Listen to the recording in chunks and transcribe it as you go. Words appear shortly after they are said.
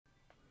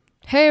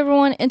Hey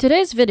everyone, in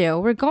today's video,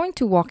 we're going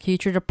to walk you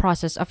through the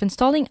process of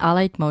installing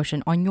Alight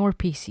Motion on your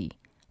PC.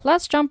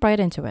 Let's jump right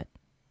into it.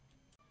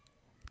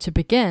 To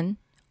begin,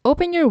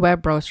 open your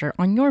web browser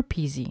on your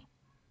PC.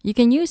 You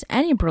can use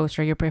any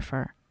browser you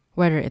prefer,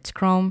 whether it's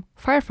Chrome,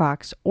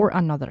 Firefox, or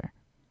another.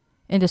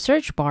 In the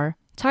search bar,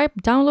 type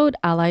Download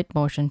Alight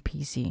Motion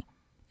PC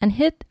and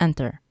hit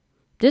Enter.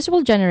 This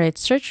will generate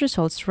search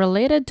results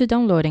related to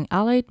downloading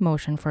Alight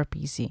Motion for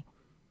PC.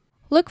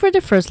 Look for the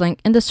first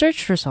link in the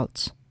search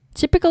results,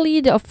 typically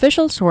the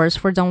official source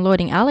for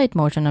downloading Alight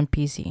Motion on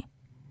PC.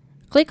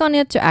 Click on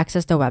it to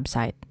access the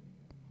website.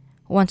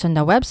 Once on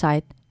the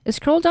website,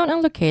 scroll down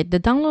and locate the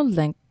download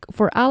link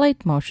for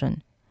Alight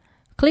Motion.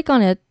 Click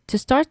on it to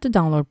start the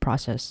download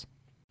process.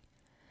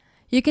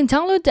 You can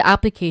download the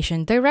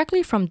application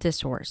directly from this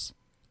source.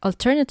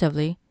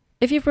 Alternatively,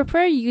 if you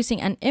prefer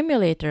using an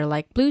emulator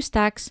like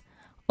BlueStacks,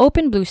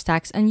 open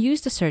BlueStacks and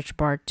use the search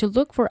bar to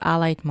look for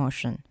Alight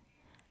Motion.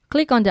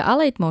 Click on the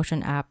Alight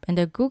Motion app in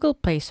the Google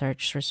Play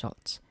search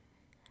results.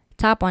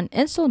 Tap on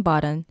Install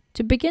button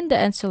to begin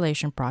the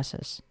installation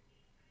process.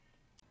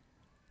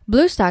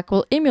 BlueStack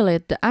will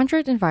emulate the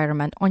Android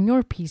environment on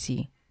your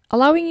PC,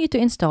 allowing you to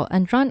install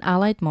and run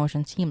Alight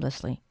Motion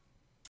seamlessly.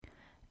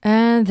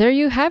 And there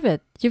you have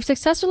it! You've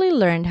successfully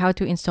learned how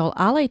to install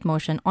Alight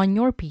Motion on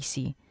your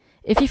PC.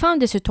 If you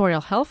found this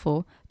tutorial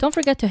helpful, don't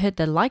forget to hit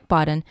the like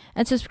button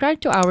and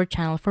subscribe to our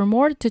channel for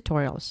more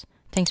tutorials.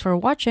 Thanks for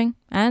watching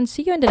and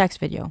see you in the next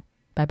video.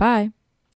 Bye bye!